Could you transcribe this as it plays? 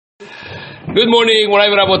Good morning, Morai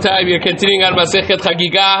Rabotai. We are continuing our Masechet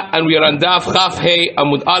Chagigah, and we are on Daf Chaf Hey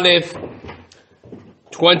Amud Aleph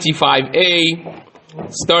 25a,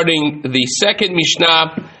 starting the second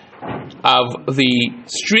Mishnah of the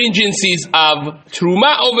stringencies of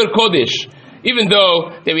Truma over Kodesh. Even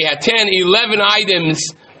though that we had 10, 11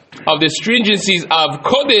 items of the stringencies of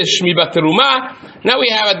Kodesh Mibat Truma, now we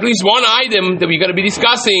have at least one item that we're going to be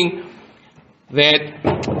discussing that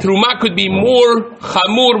Truma could be more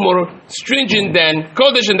chamur, more stringent than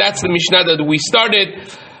Kodesh, and that's the Mishnah that we started.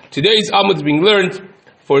 Today's Amud is being learned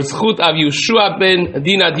for Zchut of Yeshua ben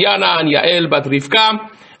Dina Diana and Yael bat Rivka,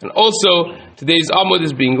 and also today's Amud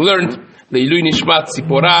is being learned Leilui Nishmat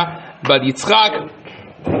Sipora bat Yitzchak,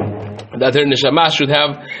 that her neshama should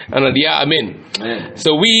have an aliyah. Amen.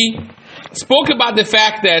 So we spoke about the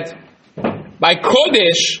fact that by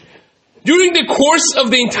Kodesh, during the course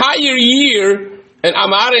of the entire year, an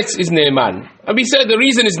Amaretz is Ne'eman. And we said the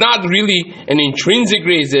reason is not really an intrinsic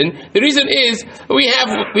reason. The reason is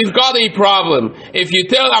we've got a problem. If you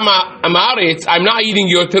tell Amaretz, I'm not eating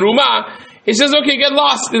your teruma, he says, okay, get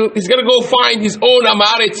lost. He's going to go find his own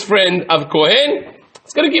Amaretz friend of Kohen.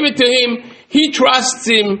 He's going to give it to him. He trusts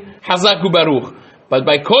him, Hazak u'Baruch. But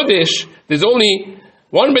by Kodesh, there's only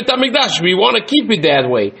one Bet HaMikdash. We want to keep it that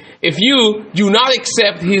way. If you do not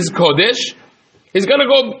accept his Kodesh, he's going to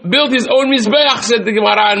go build his own Mizbeach, said the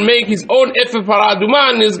Gemara, and make his own Efe Paraduma,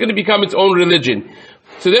 and it's going to become its own religion.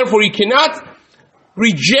 So therefore, he cannot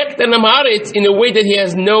reject an Amaretz in a way that he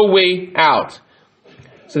has no way out.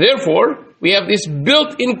 So therefore, we have this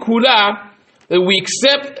built-in Kula, that we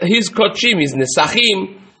accept his Kochim, his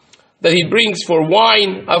Nesachim, that he brings for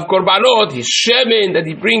wine of Korbanot, his Shemen, that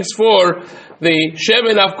he brings for the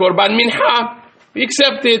Shemen of Korban Mincha. We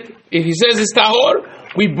accept it. If he says it's Tahor,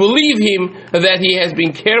 we believe him that he has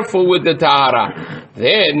been careful with the Tahara.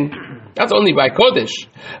 Then, that's only by Kodesh.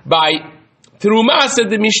 By Teruma, said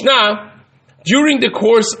the Mishnah, during the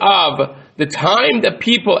course of the time that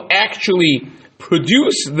people actually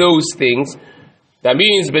produce those things, that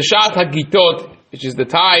means Beshat HaGitot, which is the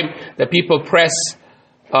time that people press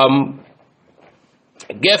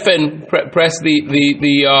Geffen, press the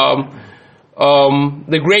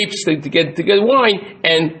grapes to get wine,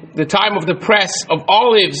 and the time of the press of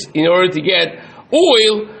olives in order to get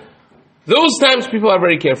oil, those times people are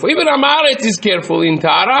very careful. Even Amaretz is careful in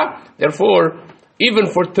Tara. Therefore, even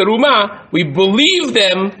for Teruma, we believe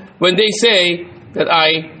them when they say that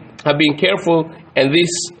I have been careful and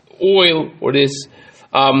this oil or this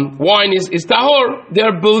wine is Tahor. They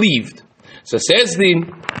are believed. So says the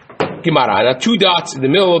Gemara, there are two dots in the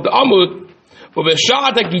middle of the Amud, that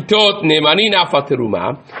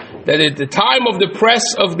at the time of the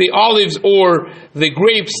press of the olives or the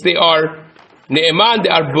grapes, they are ne'eman, they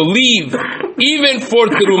are believed, even for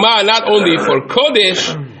teruma, not only for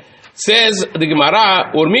kodesh. Says the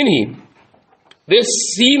Gemara, or minhi. This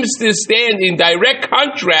seems to stand in direct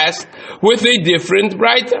contrast with a different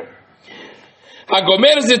writer.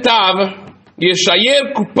 Hagomer zetav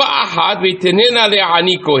yeshayer kupa ahad v'itenena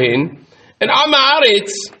le'ani kohen, and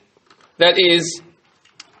Amaretz, that is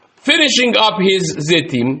finishing up his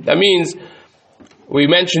zitim. That means, we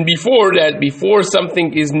mentioned before that before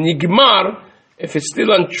something is nigmar, if it's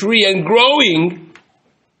still on tree and growing,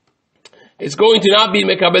 it's going to not be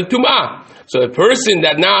mekabel tumah. So a person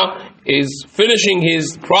that now is finishing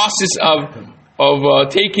his process of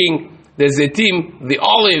taking the zitim, the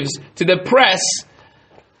olives, to the press,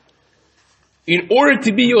 in order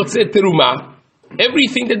to be yotzeh teruma,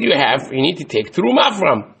 everything that you have, you need to take teruma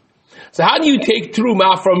from. So how do you take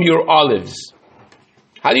teruma from your olives?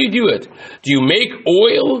 How do you do it? Do you make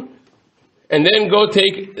oil and then go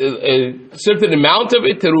take a certain amount of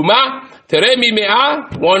it, teruma, teremi me'ah,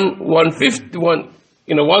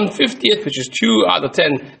 1/50th, which is 2 out of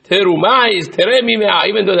 10. Teruma is teremi me'ah,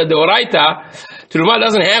 even though the deoraita, teruma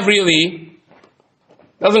doesn't really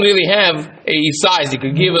have a size. You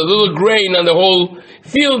could give a little grain on the whole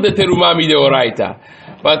field, the teruma mi deoraita.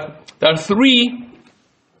 But there are 3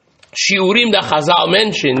 shiurim that Chazal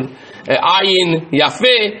mentioned, ayin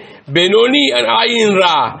yafeh, benoni, and ayin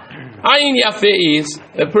ra. Ayin yafeh is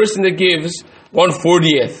a person that gives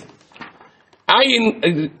 1/40th.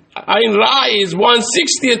 Ayin ra is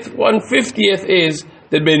 1/60th, 1/50th is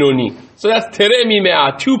the benoni. So that's teremi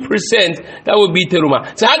me'ah, 2%, that would be teruma.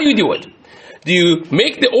 So how do you do it? Do you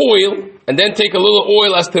make the oil and then take a little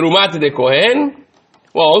oil as teruma to the Kohen?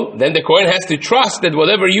 Well, then the Kohen has to trust that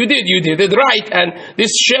whatever you did it right, and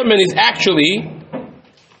this shemen is actually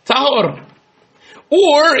tahor.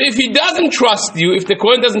 Or if he doesn't trust you, if the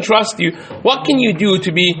Kohen doesn't trust you, what can you do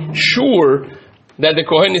to be sure that the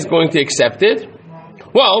Kohen is going to accept it?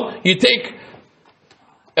 Well, you take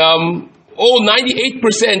all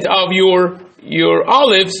 98% of your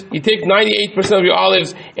olives, you take 98% of your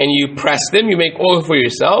olives and you press them, you make oil for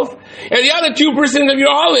yourself. And the other 2% of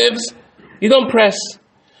your olives, you don't press.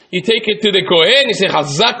 You take it to the Kohen, you say,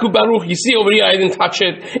 Chazaku Baruch, you see over here, I didn't touch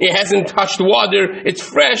it, it hasn't touched water, it's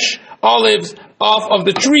fresh olives off of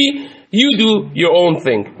the tree, you do your own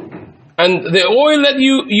thing. And the oil that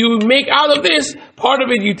you make out of this, part of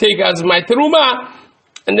it you take as my teruma,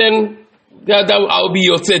 and then that will be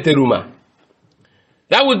Yotze teruma.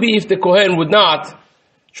 That would be if the Kohen would not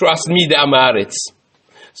trust me, the Amaretz.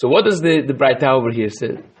 So what does the Braita over here say?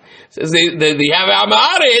 It says they have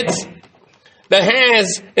Amaretz that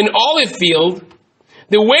has an olive field.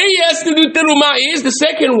 The way he has to do teruma is the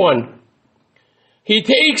second one. He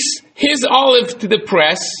takes his olive to the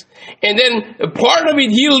press, and then a part of it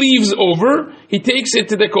he leaves over. He takes it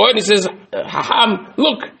to the Kohen. He says, Haham,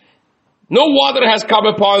 look, no water has come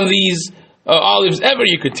upon these olives ever.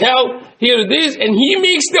 You could tell. Here it is. And he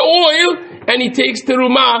makes the oil, and he takes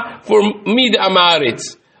teruma for me, the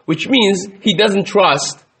Amaretz, which means he doesn't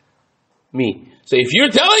trust me. So if you're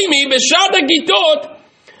telling me, B'Shad HaGitot,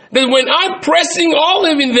 that when I'm pressing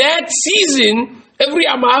olive in that season, every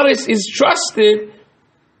Amaretz is trusted,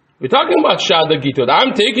 we're talking about Shad HaGitot.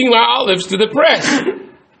 I'm taking my olives to the press.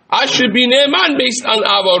 I should be Ne'eman based on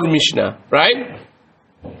our Mishnah, right?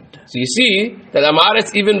 So you see that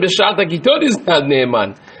Amaretz, even B'Shad HaGitot, is not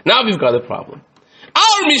Ne'eman. Now we've got a problem.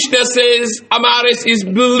 Our Mishnah says Amaretz is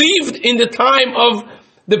believed in the time of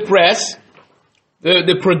the press,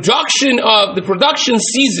 the production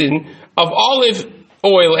season of olive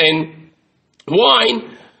oil and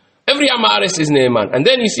wine. Every Amaretz is Ne'eman. And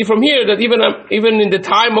then you see from here that even in the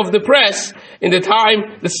time of the press,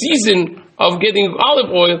 the season of getting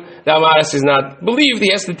olive oil, the Amaretz is not believed.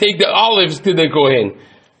 He has to take the olives to the Kohen.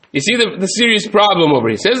 You see the serious problem over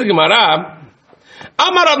here. Says the Gemara,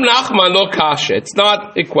 Amar Rab Nachman lo kasha. It's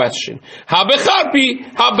not a question. Ha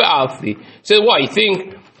becharpi, ha be'alfi. So why? You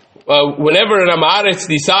think whenever an Amaretz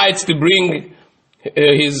decides to bring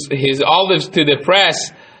his olives to the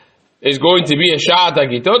press, is going to be a Shad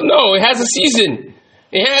HaGitot? No, it has a season.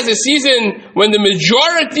 It has a season when the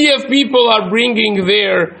majority of people are bringing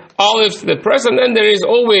their olives to the press, and then there is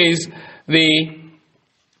always the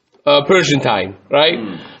Persian time, right?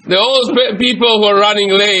 All those people who are running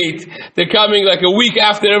late, they're coming like a week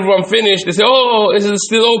after everyone finished, they say, oh, is it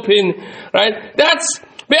still open, right? That's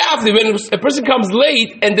after, when a person comes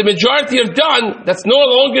late and the majority are done, that's no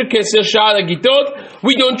longer considered Shad HaGitot.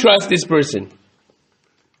 We don't trust this person.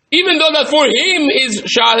 Even though that for him is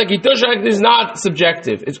Shad HaGitot is not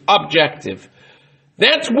subjective, it's objective.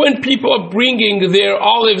 That's when people are bringing their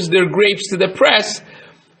olives, their grapes to the press.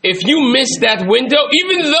 If you miss that window,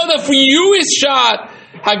 even though that for you is Shad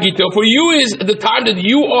HaGitot, for you is the time that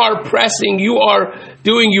you are pressing, you are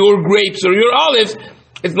doing your grapes or your olives,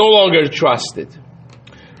 it's no longer trusted.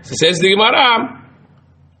 So says the Gemara,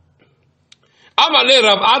 Amale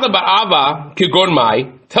Rav Ada Ba'ava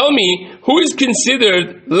Kigormai, tell me, who is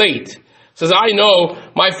considered late? Says, I know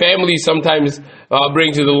my family sometimes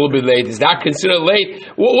brings it a little bit late. Is that considered late?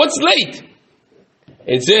 What's late?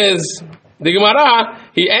 It says, the Gemara,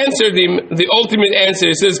 he answered him, the ultimate answer.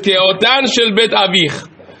 It says, Ke'otan shel bet avich.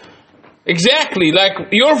 Exactly,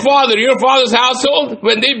 like your father's household,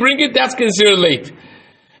 when they bring it, that's considered late.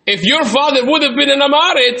 If your father would have been an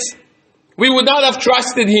Amaretz, we would not have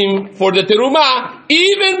trusted him for the teruma,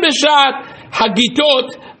 even B'Shad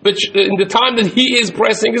HaGitot, but in the time that he is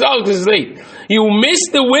pressing his olives, is late. You miss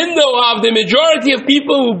the window of the majority of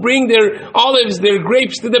people who bring their olives, their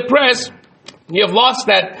grapes to the press. You have lost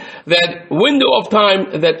that window of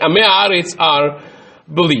time that Amei Haaretz are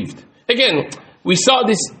believed. Again, we saw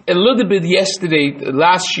this a little bit yesterday,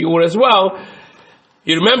 last year as well.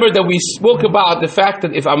 You remember that we spoke about the fact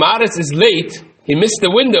that if Amaretz is late, he missed the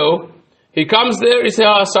window, he comes there, he says,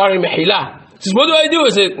 oh, sorry, Mehila. He says, what do I do? I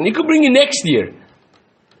said, you could bring it next year.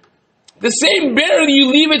 The same barrel you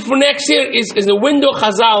leave it for next year is a window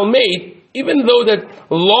Chazal made, even though that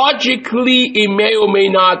logically it may or may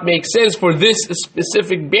not make sense for this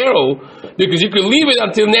specific barrel, because you could leave it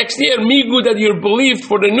until next year, migu that you're believed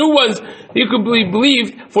for the new ones, you could be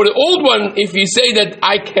believed for the old one if you say that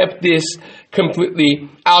I kept this completely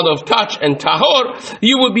out of touch and tahor,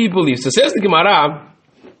 you will be believed. So says the Gemara,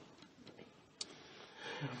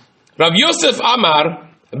 Rav Yosef Amar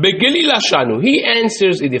Begilil Ashanu, he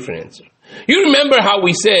answers a different answer. You remember how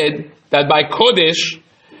we said that by Kodesh,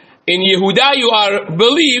 in Yehuda you are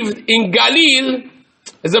believed, in Galil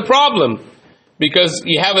is a problem. Because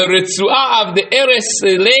you have a Ritzuah of the Eres,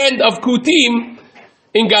 land of Kutim,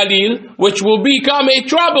 in Galil, which will become a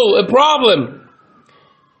trouble, a problem.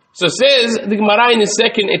 So says the Gemara in the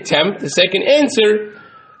second attempt, the second answer,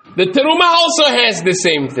 the Teruma also has the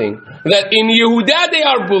same thing. That in Yehuda they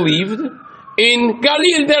are believed, in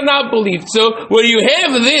Galil they're not believed. So where you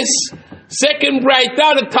have this second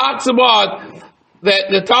Braita that talks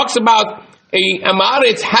about a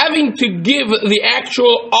Amaretz having to give the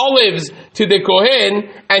actual olives to the Kohen,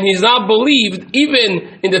 and he's not believed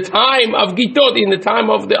even in the time of Gitot, in the time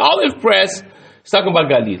of the olive press, he's talking about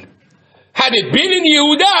Galil. Had it been in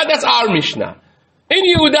Yehuda, that's our Mishnah. In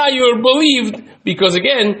Yehuda, you're believed because,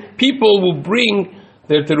 again, people will bring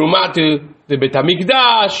their terumah to the Beit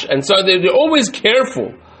HaMikdash, and so they're always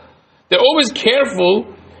careful. They're always careful,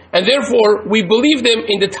 and therefore we believe them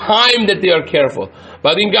in the time that they are careful.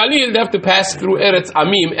 But in Galil, they have to pass through Eretz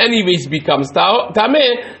Amim, anyways becomes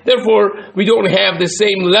Tameh, therefore we don't have the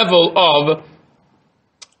same level of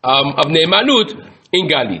Ne'emanut in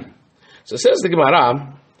Galil. So says the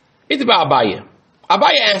Gemara, it's about Abaye.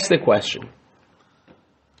 Abaye asked the question.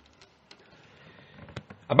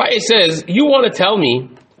 Abaye says, you want to tell me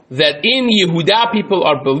that in Yehuda people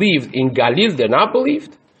are believed, in Galil they're not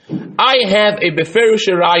believed? I have a Beferush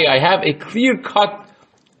Raya, I have a clear-cut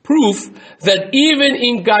proof that even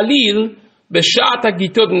in Galil, Beshat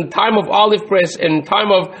HaGitot, in the time of olive press and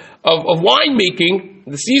time of winemaking,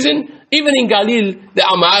 the season, even in Galil, the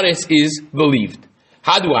Amaretz is believed.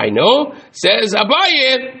 How do I know? Says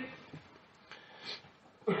Abaye,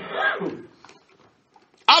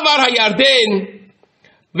 Avar HaYarden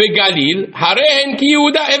v'Galil, Harehen ki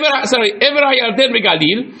Yehuda, Ever HaYarden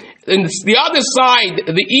v'Galil, and the other side,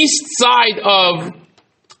 the east side of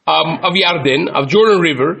Yarden, of Jordan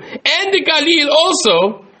River, and the Galil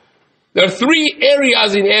also. There are three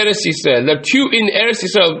areas in Eretz Yisrael. There are two in Eretz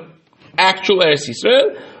Yisrael, actual Eretz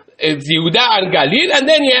Yisrael. It's Yehuda and Galil, and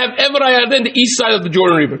then you have Ever HaYarden, the east side of the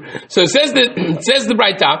Jordan River. So it says the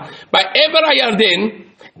Braita, by Ever HaYarden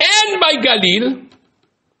and by Galil,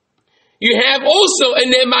 you have also a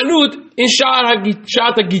Ne'emanut in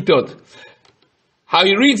Shat HaGitot. How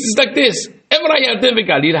he reads is like this: Ever HaYarden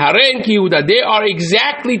v'Galil, Haren ki Yehuda. They are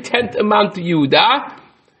exactly tenth amount to Yehuda.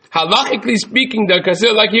 Halachically speaking, they're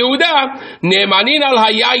considered like Yehuda. Ne'emanin al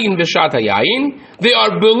hayayin v'shat hayayin. They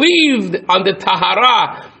are believed on the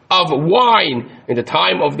tahara of wine in the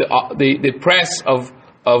time of the press of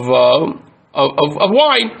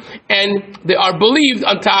wine, and they are believed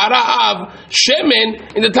on tahara of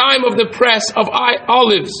shemen in the time of the press of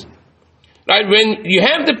olives. Right? When you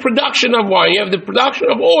have the production of wine, you have the production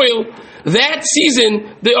of oil, that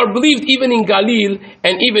season, they are believed even in Galil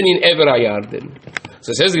and even in Ever HaYarden.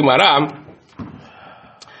 So says Gemara,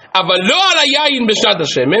 but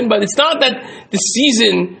it's not that the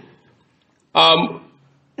season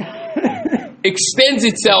extends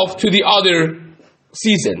itself to the other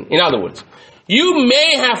season. In other words, you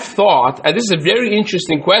may have thought, and this is a very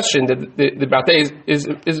interesting question that the Braita is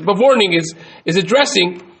bevorning, is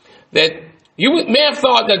addressing, that you may have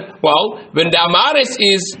thought that, well, when the Amaretz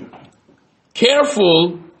is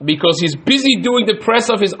careful because he's busy doing the press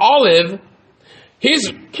of his olive,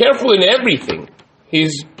 he's careful in everything.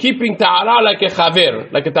 He's keeping ta'ara like a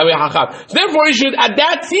chaver, like a tameh hacham. So therefore, he should, at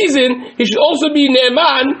that season, he should also be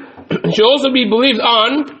ne'eman, he should also be believed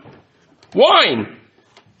on wine.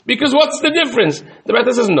 Because what's the difference? The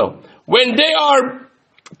Braita says no. When they are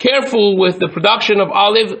careful with the production of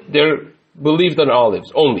olive, they're believed on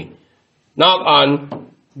olives only. Not on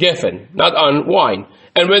geffen, not on wine.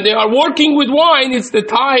 And when they are working with wine, it's the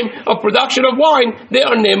time of production of wine, they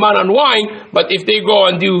are ne'eman on wine, but if they go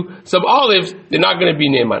and do some olives, they're not going to be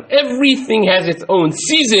ne'eman. Everything has its own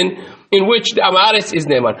season in which the Amaretz is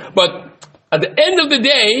ne'eman. But at the end of the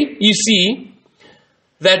day, you see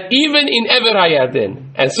that even in Ever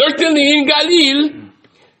HaYarden, and certainly in Galil,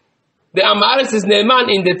 the Amaretz is ne'eman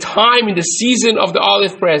in the time, in the season of the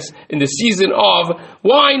olive press, in the season of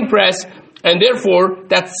wine press, and therefore,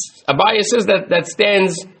 Abaye says that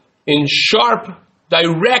stands in sharp,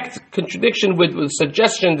 direct contradiction with the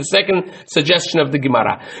second suggestion of the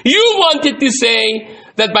Gemara. You wanted to say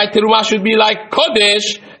that by Terumah should be like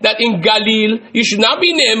Kodesh, that in Galil, you should not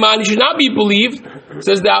be ne'eman, you should not be believed.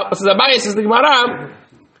 Says Abaye, says the Gemara,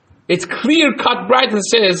 it's clear-cut bright and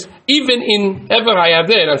says, even in Ever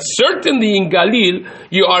HaYarden, and certainly in Galil,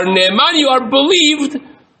 you are ne'eman, you are believed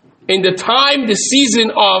in the time, the season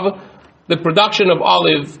of the production of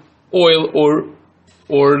olive oil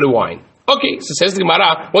or the wine. Okay, so says the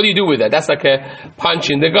Gemara, what do you do with that? That's like a punch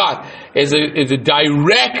in the gut. It's a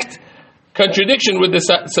direct contradiction with the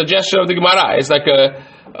suggestion of the Gemara. It's like a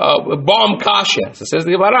bomb kasha. So says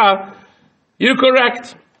the Gemara, you're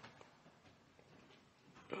correct.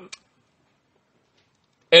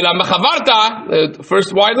 And Machavarta, the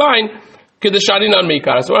first wide line, kedeshanin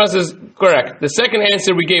meikara. So what is correct? The second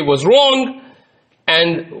answer we gave was wrong,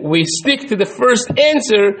 and we stick to the first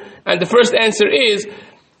answer. And the first answer is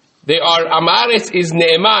they are amaretz is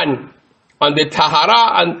ne'eman on the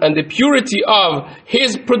tahara and the purity of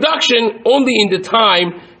his production only in the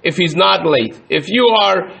time if he's not late. If you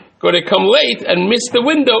are going to come late and miss the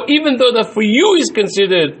window, even though that for you is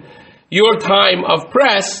considered your time of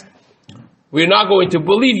press, we're not going to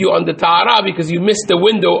believe you on the tahara because you missed the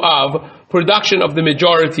window of production of the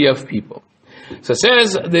majority of people. So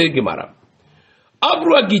says the Gemara.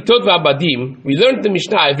 Abru Gitot v'abadim, we learned the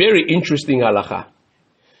Mishnah a very interesting halacha.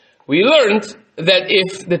 We learned that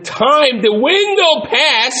if the window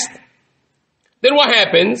passed, then what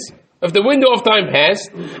happens? If the window of time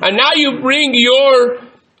passed, and now you bring your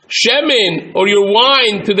shemen or your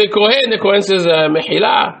wine to the Kohen says,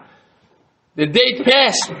 Mehila, the date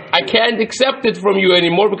passed. I can't accept it from you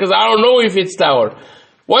anymore because I don't know if it's tower.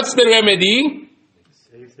 What's the remedy?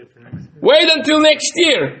 Wait until next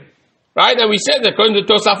year. Right? And we said that according to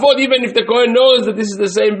Tosafot, even if the Kohen knows that this is the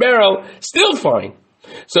same barrel, still fine.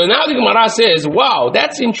 So now the Gemara says, wow,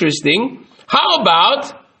 that's interesting. How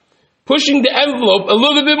about pushing the envelope a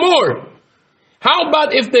little bit more? How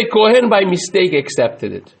about if the Kohen by mistake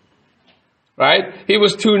accepted it? Right? He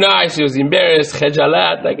was too nice. He was embarrassed.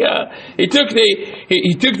 Chejalat. He took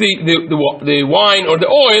the wine or the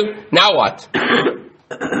oil. Now what?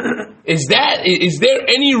 Is there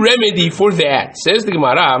any remedy for that? Says the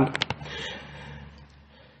Gemara.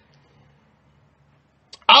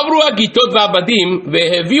 Avru agitot v'abadim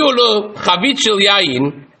veheviu lo chavit shel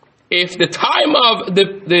yayin. If the time of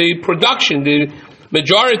the production, the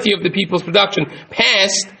majority of the people's production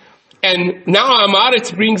passed, and now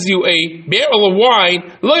Amaretz brings you a barrel of wine,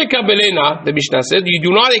 lo yekabelena, the Mishnah said, you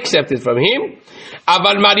do not accept it from him.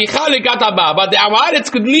 Aval maricha legat haba, but the Amaretz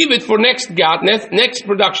could leave it for next next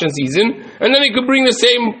production season, and then he could bring the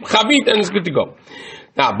same chavit, and it's good to go.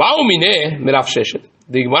 Now, ba'u mineh merav sheshet.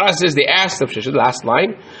 The Gemara says they asked of Sheshet, last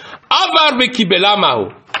line, Avar v'kibela mahu.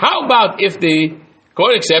 How about if the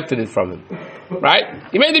Kohen accepted it from him? Right?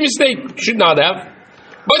 He made a mistake. Should not have.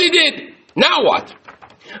 But he did. Now what?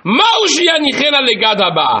 Ma'u sheyanichena legad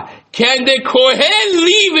haba. Can the Kohen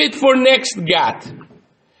leave it for next gat?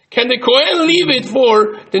 Can the Kohen leave it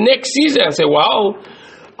for the next season? I say, well,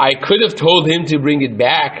 I could have told him to bring it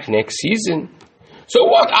back next season. So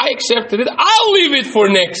what? I accepted it. I'll leave it for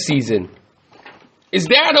next season. Is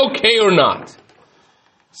that okay or not?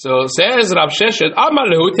 So says Rav Sheshet, Amar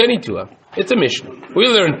lehu tenitua. It's a Mishnah. We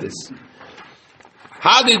learned this.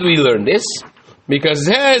 How did we learn this? Because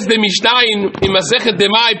says the Mishnah in Masechet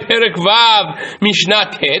Demai Perek Vav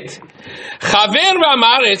Mishnah Tet, Chaver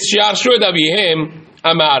v'amaretz she'arshu et avihem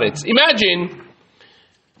amaretz. Imagine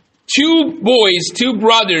two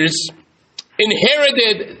brothers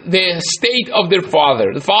inherited the estate of their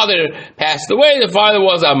father. The father passed away. The father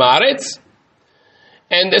was amaretz.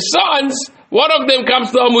 And the sons, one of them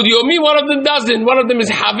comes to Amud Yomi, one of them doesn't. One of them is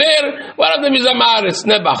Haver, one of them is Amaretz,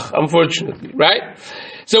 Nebach, unfortunately, right?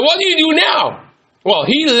 So what do you do now? Well,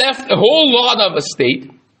 he left a whole lot of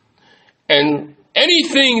estate, and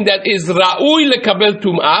anything that is Ra'ui lekabel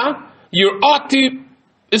tum'ah, you ought to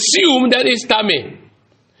assume that is Tameh.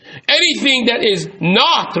 Anything that is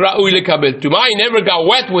not Ra'ui lekabel tum'ah, he never got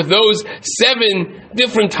wet with those 7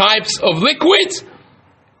 different types of liquids,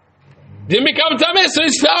 didn't become tameh, so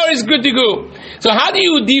his flour is good to go. So how do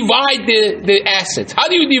you divide the assets? How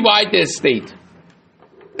do you divide the estate?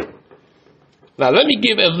 Now let me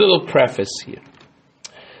give a little preface here.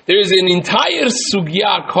 There is an entire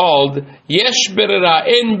sugya called Yesh Berera,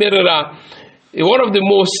 En Berera, one of the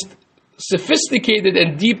most sophisticated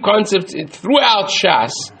and deep concepts throughout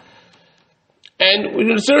Shas. And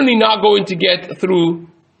we're certainly not going to get through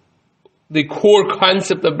the core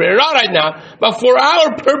concept of Berera right now, but for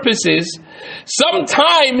our purposes,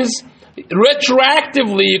 sometimes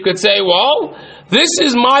retroactively you could say, well, this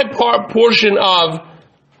is my portion of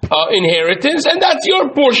inheritance, and that's your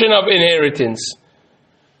portion of inheritance,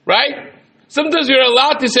 right? Sometimes you're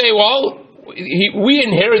allowed to say, well, we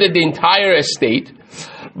inherited the entire estate,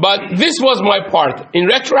 but this was my part. In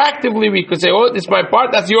retroactively we could say, oh, this is my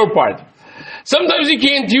part, that's your part. Sometimes you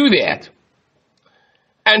can't do that.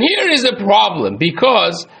 And here is a problem,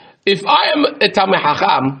 because if I am a Tameh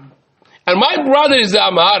Hacham, and my brother is the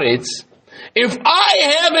Amaretz, if I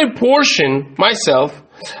have a portion, myself,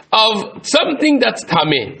 of something that's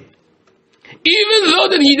Tameh, even though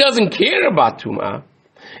that he doesn't care about Tumah,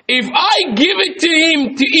 if I give it to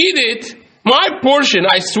him to eat it, my portion,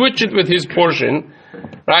 I switch it with his portion,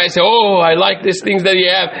 right? I say, oh, I like these things that you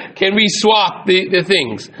have, can we swap the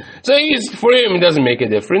things? So for him, it doesn't make a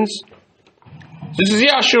difference. So he says,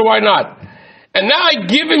 yeah, sure, why not? and now I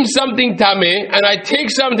give him something tameh, and I take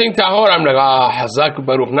something tahor, I'm like, hazak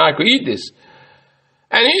baruch, now I could eat this.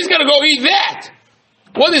 And he's going to go eat that.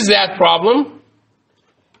 What is that problem?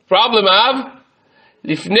 Problem of,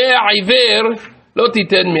 lifnei aiver lo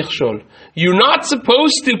titen michshol. You're not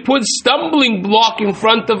supposed to put stumbling block in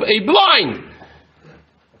front of a blind.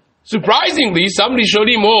 Surprisingly, some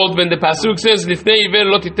Rishonim hold when the pasuk says lifnei aiver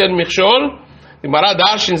lo titen michshol, the Gemara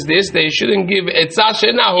darshins this, they shouldn't give etzah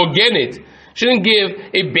she'ena hogenet. Shouldn't give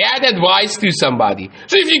a bad advice to somebody.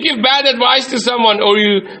 So if you give bad advice to someone, or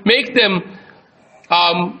you make them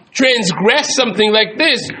transgress something like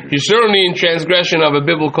this, you're certainly in transgression of a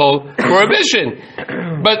biblical prohibition.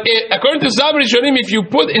 But according to some Rishonim, if you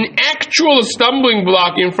put an actual stumbling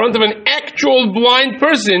block in front of an actual blind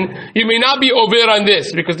person, you may not be over on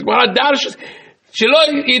this, because the Gemara darshins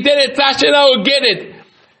get it.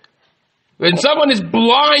 When someone is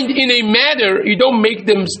blind in a matter, you don't make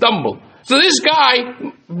them stumble. So this guy,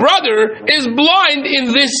 brother, is blind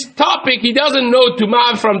in this topic. He doesn't know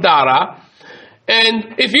Tumah from Tara.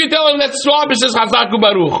 And if you tell him that swab, it says Chazaku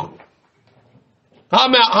Baruch. How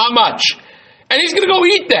much? And he's going to go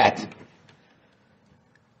eat that.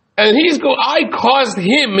 And I caused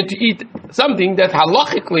him to eat something that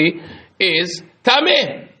halachically is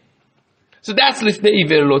Tameh. So that's Lifnei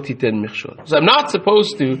Iver Lo Titen Michshol. So I'm not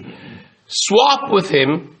supposed to swap with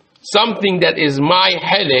him something that is my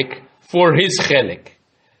helek for his chelik.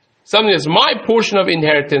 Something that's my portion of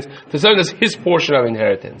inheritance to something that's his portion of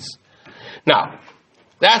inheritance. Now,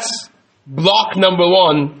 that's block number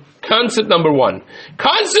one, concept number one.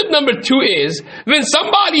 Concept number two is, when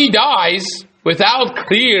somebody dies without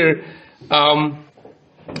clear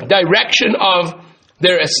direction of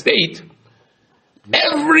their estate,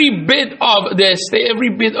 every bit of their estate, every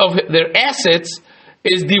bit of their assets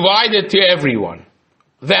is divided to everyone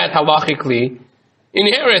that halachically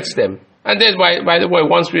inherits them. And then, by the way,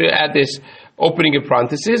 once we add this opening of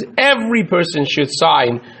parentheses, every person should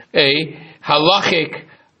sign a halachic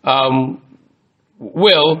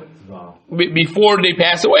will before they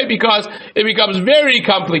pass away, because it becomes very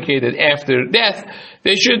complicated after death.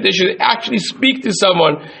 They should actually speak to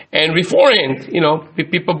someone, and beforehand,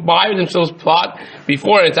 people buy themselves plot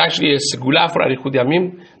beforehand. It's actually a segula for arichut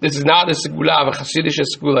yamim. This is not a segula of a Hasidic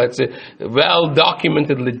segula. It's a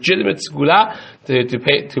well-documented, legitimate segula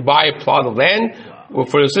to buy a plot of land.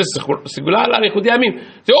 For instance, segula arichut yamim.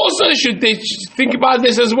 They should think about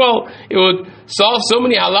this as well. It would solve so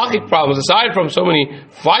many halachic problems, aside from so many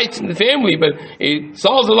fights in the family, but it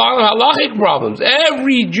solves a lot of halachic problems.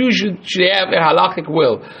 Every Jew should have a halachic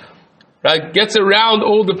will. Right? Gets around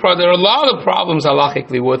all the problems. There are a lot of problems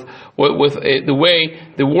halachically with the way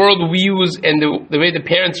the world views and the way the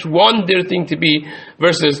parents want their thing to be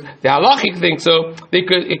versus the halachic thing. So it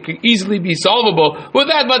could easily be solvable with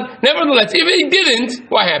that. But nevertheless, if it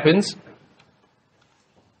didn't, what happens?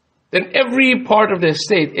 Then every part of the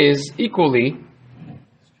estate is equally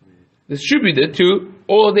distributed to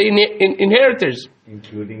all the inheritors.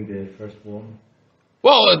 Including the first one?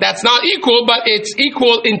 Well, that's not equal, but it's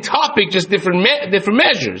equal in topic, just different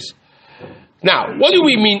measures. Now, what do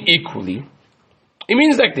we mean equally? It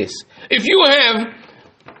means like this. If you have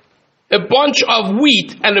a bunch of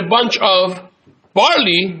wheat and a bunch of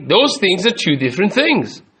barley, those things are two different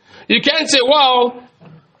things. You can't say, well,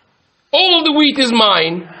 all the wheat is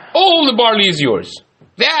mine, all the barley is yours.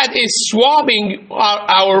 That is swapping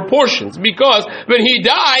our portions, because when he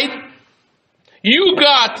died, you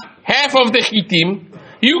got half of the chitim,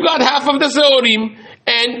 you got half of the seorim,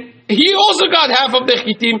 and he also got half of the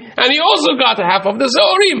chitim, and he also got half of the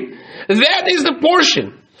seorim. That is the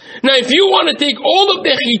portion. Now, if you want to take all of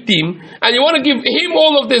the chitim, and you want to give him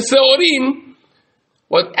all of the seorim,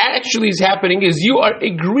 what actually is happening is you are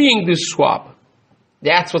agreeing to swap.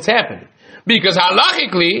 That's what's happening. Because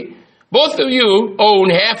halachically, both of you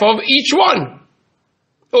own half of each one,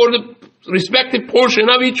 or the respective portion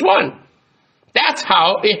of each one. That's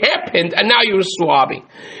how it happened, and now you're swapping.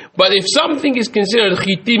 But if something is considered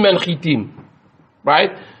chitim and chitim,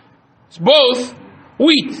 right? It's both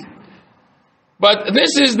wheat. But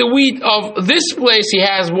this is the wheat of this place. He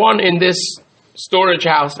has one in this storage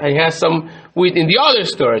house, and he has some wheat in the other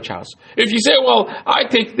storage house. If you say, well, I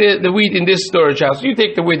take the wheat in this storage house, you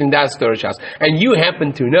take the wheat in that storage house, and you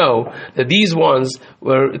happen to know that these ones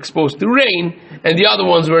were exposed to rain, and the other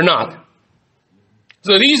ones were not.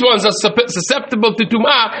 So these ones are susceptible to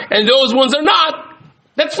tumah, and those ones are not.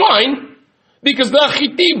 That's fine, because they're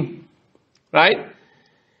chitim, right?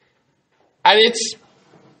 And it's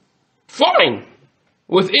fine.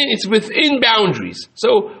 It's within boundaries.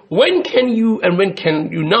 So when can you and when can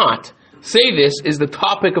you not say this is the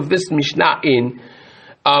topic of this Mishnah in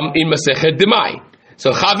in Masechet Demai.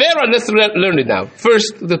 So Chavera, let's learn it now.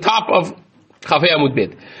 First, the top of Chavei Amud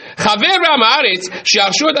Bet. Chavera Amaretz,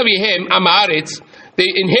 She'arshu et Avihem Amaretz, they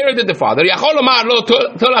inherited the father. You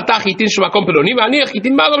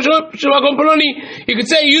could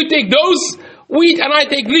say, you take those wheat and I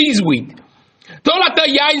take these wheat.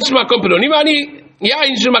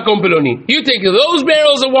 You take those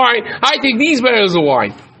barrels of wine, I take these barrels of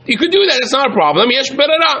wine. You could do that, it's not a problem. You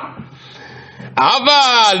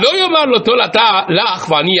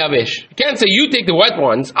can't say you take the wet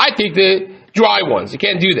ones, I take the dry ones. You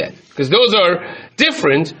can't do that, because those are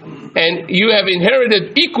different, and you have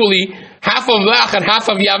inherited equally half of lach and half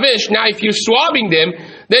of yavesh. Now if you're swabbing them,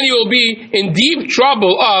 then you will be in deep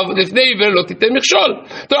trouble of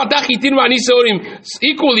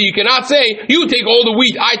equally. You cannot say you take all the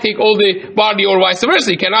wheat, I take all the barley, or vice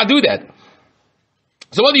versa. You cannot do that.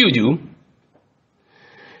 So what do?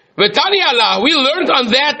 V'tani Allah, we learned on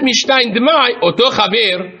that Mishnah in Demai, Oto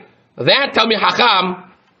Chaver, that Talmid Chacham,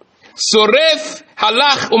 Soref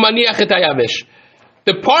halach umaniach et hayavesh.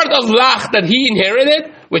 The part of lach that he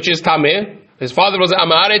inherited, which is tameh, his father was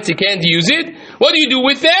amaretz, he can't use it. What do you do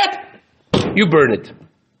with that? You burn it.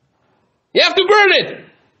 You have to burn it.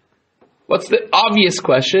 What's the obvious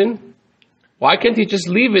question? Why can't you just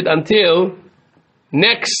leave it until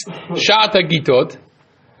next Shat HaGitot,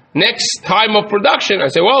 next time of production? I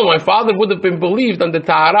say, well, my father would have been believed on the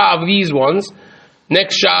tahara of these ones,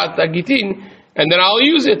 next Shat HaGitin, and then I'll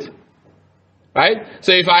use it. Right?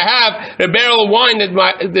 So if I have a barrel of wine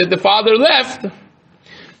that the father left,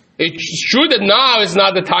 it's true that now is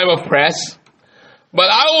not the time of press, but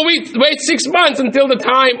I will wait 6 months until the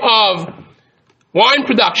time of wine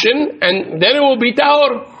production, and then it will be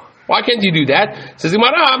tahor. Why can't you do that? Says the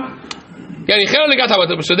Gemara.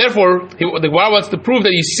 So therefore, the Gemara wants to prove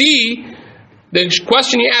that you see the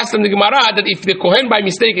question he asked in the Gemara, that if the Kohen by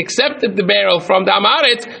mistake accepted the barrel from the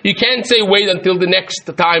Amaretz, you can't say wait until the next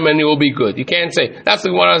time and it will be good. You can't say. That's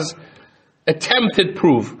the Gemara's attempted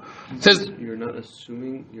proof. It says, you're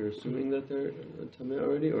assuming that they're Tameh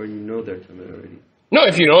already, or you know they're Tameh already? No,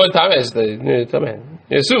 if you know what Tameh is,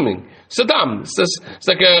 you're assuming. Satam. It's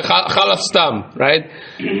like a Chalaf Stam, right?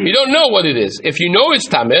 You don't know what it is. If you know it's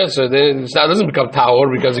Tameh, so then it doesn't become Tahor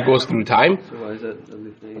because it goes through time. So why is that a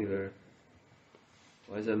Lifnei?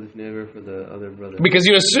 Why is that Lifnei for the other brother? Because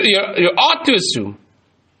you ought to assume.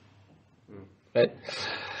 Right?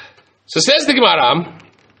 So says the Gemara,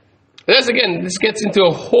 this gets into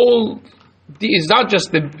a whole, it's not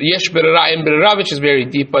just the Yesh Berera and Berera, which is very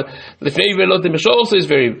deep, but Lifnei Velot also is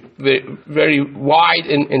very, very, very wide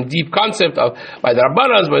and deep concept of by the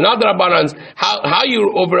Rabbanans, by not the Rabbanans, how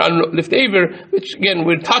you're over on Lifnei, which again,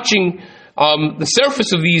 we're touching the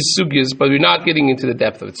surface of these sugyas, but we're not getting into the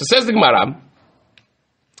depth of it. So says the Gemara,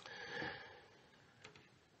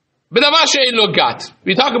 we're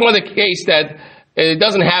talking about a case that it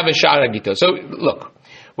doesn't have a Sha'ar HaGito. So look,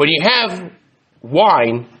 when you have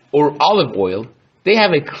wine or olive oil, they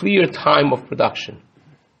have a clear time of production.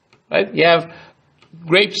 Right? You have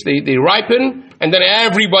grapes, they ripen, and then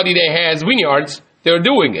everybody that has vineyards, they're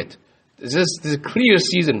doing it. There's a clear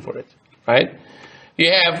season for it. Right?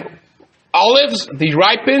 You have olives, they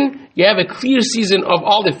ripen, you have a clear season of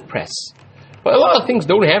olive press. But a lot of things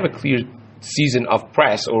don't have a clear season of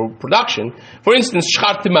press or production. For instance,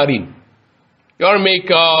 shchar timarim. You want to make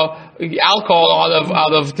alcohol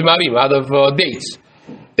out of timarim, out of dates.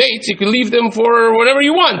 Dates, you can leave them for whatever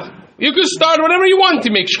you want. You can start whatever you want to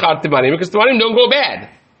make shchar timarim, because timarim don't go bad.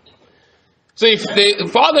 So if the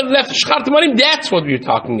father left shchar timarim, that's what we're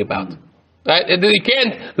talking about. Right? You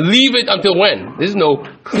can't leave it until when? There's no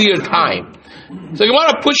clear time. So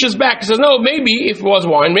Gemara pushes back and says, no, maybe if it was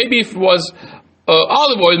wine, maybe if it was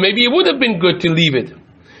olive oil, maybe it would have been good to leave it.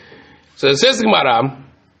 So it says the Gemara,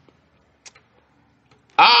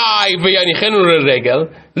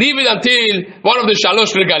 leave it until one of the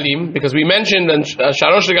shalosh regalim, because we mentioned that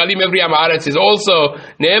shalosh regalim every amaretz is also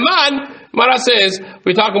ne'eman. Gemara says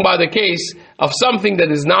we're talking about the case of something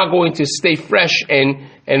that is not going to stay fresh and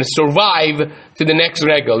survive to the next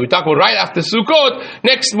regal. We talk about right after Sukkot,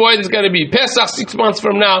 next void is going to be Pesach 6 months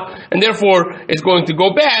from now, and therefore it's going to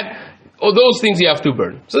go bad. All those things you have to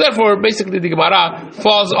burn. So therefore, basically the Gemara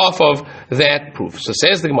falls off of that proof. So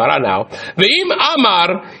says the Gemara now, Ve'im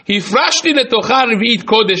Amar, Hifrashti letocha revi'it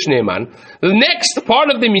kodesh ne'eman. The next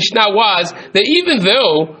part of the Mishnah was that even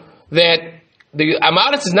though that the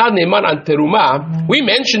Amaretz is not ne'eman on teruma, we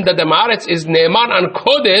mentioned that the Amaretz is ne'eman on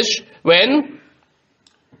kodesh when?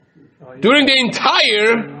 During the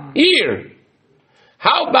entire year.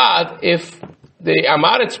 How about if the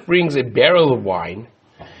Amaretz brings a barrel of wine,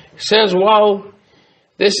 says, well,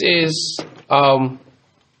 this is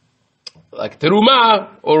like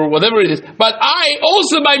teruma or whatever it is. But I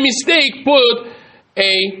also by mistake put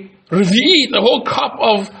a revi'it, a whole cup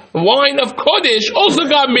of wine of kodesh, also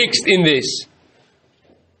got mixed in this.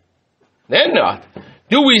 Then not.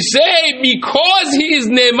 Do we say because he is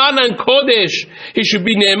ne'eman on kodesh, he should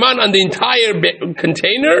be ne'eman on the entire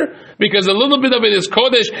container? Because a little bit of it is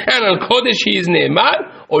kodesh, and on kodesh he is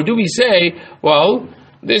ne'eman? Or do we say, well,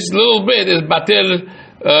 this little bit is batel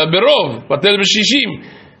berov, batel b'shishim.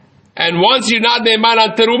 And once you're not ne'eman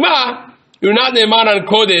on teruma, you're not ne'eman on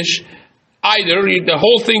kodesh either. The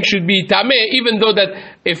whole thing should be tameh, even though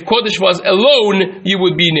that if kodesh was alone, you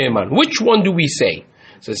would be ne'eman. Which one do we say?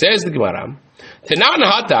 So says the Gemara, Tenan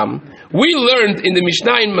Hatam, we learned in the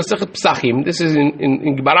Mishnah in Masechet Pesachim, this is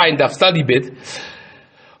in Gemara in Daf Study Bit,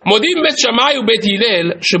 Modim Bet Shammai u Bet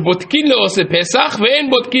Hillel, shebotkin le'oseh Pesach,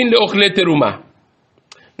 ve'en botkin le'ochle teruma.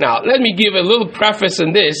 Now, let me give a little preface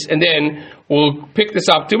on this, and then we'll pick this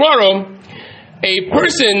up tomorrow. A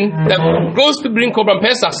person that goes to bring Korban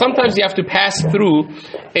Pesach, sometimes you have to pass through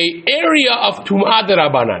an area of Tum'ah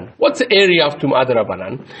D'Rabbanan. What's the area of Tum'ah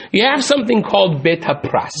D'Rabbanan? You have something called Bet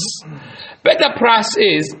HaPras. Bet HaPras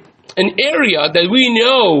is an area that we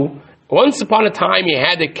know once upon a time he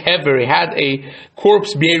had a kever, he had a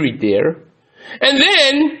corpse buried there. And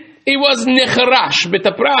then it was necharash, Bet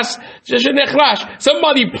HaPras, necharash.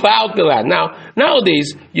 Somebody plowed the land. Now,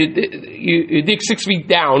 nowadays, you dig 6 feet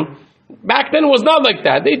down. Back then it was not like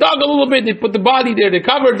that. They dug a little bit, they put the body there, they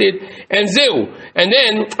covered it, and zil. And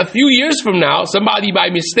then a few years from now, somebody by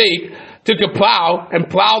mistake took a plow and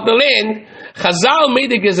plowed the land. Chazal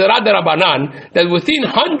made a gezerah d'Rabbanan that within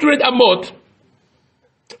 100 amot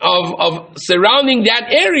of surrounding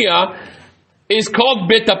that area is called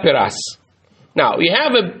Bet HaPras. Now, we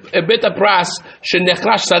have a Bet HaPras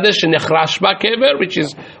shenechrash sadeh shenechrash ba'kever, which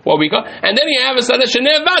is what we call, and then you have a sadeh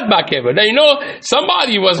shenevad ba'kever. Now, you know,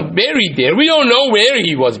 somebody was buried there. We don't know where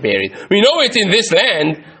he was buried. We know it's in this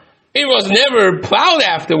land. It was never plowed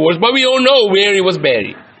afterwards, but we don't know where he was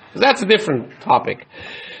buried. So that's a different topic.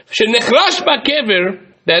 Shenechrash ba'kever,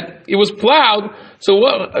 that it was plowed, so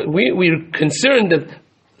we're concerned that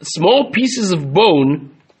small pieces of bone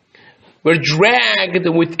were dragged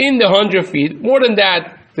within the 100 feet. More than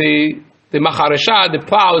that, the macharesha, the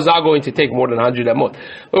plow, is not going to take more than 100 amot.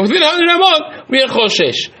 But within 100 amot, we are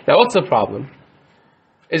choshesh. Now, what's the problem?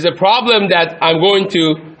 Is the problem that I'm going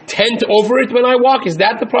to tent over it when I walk? Is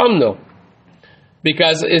that the problem? No.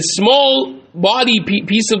 Because a small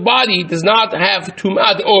piece of body does not have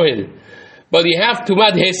tumad ohel, but you have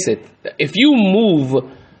tumad heset. If you move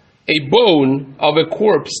a bone of a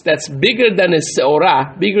corpse that's bigger than a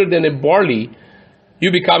seorah, bigger than a barley,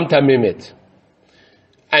 you become tamimit.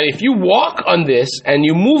 And if you walk on this and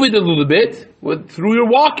you move it a little bit through your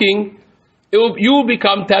walking, you will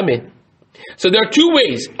become tamim. So there are two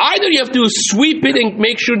ways. Either you have to sweep it and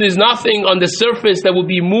make sure there's nothing on the surface that will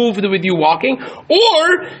be moved with you walking, or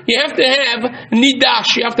you have to have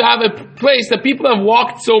nidash. You have to have a place that people have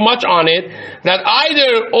walked so much on it that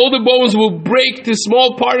either all the bones will break to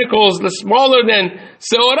small particles, smaller than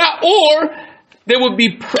seorah, or they will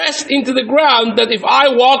be pressed into the ground that if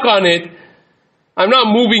I walk on it, I'm not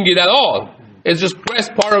moving it at all. It's just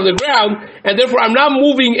pressed part of the ground, and therefore I'm not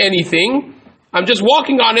moving anything. I'm just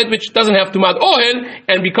walking on it, which doesn't have tumad ohel,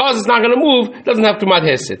 and because it's not going to move, it doesn't have tumad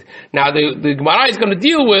hesed. Now, the Gemara is going to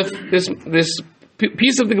deal with this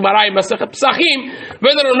piece of the Gemara in Masechet Pesachim,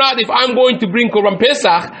 whether or not if I'm going to bring Korban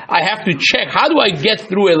Pesach, I have to check, how do I get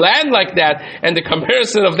through a land like that, and the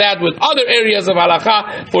comparison of that with other areas of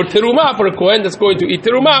halacha for teruma, for a Kohen that's going to eat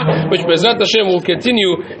teruma, which Bezrat Hashem will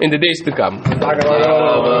continue in the days to come.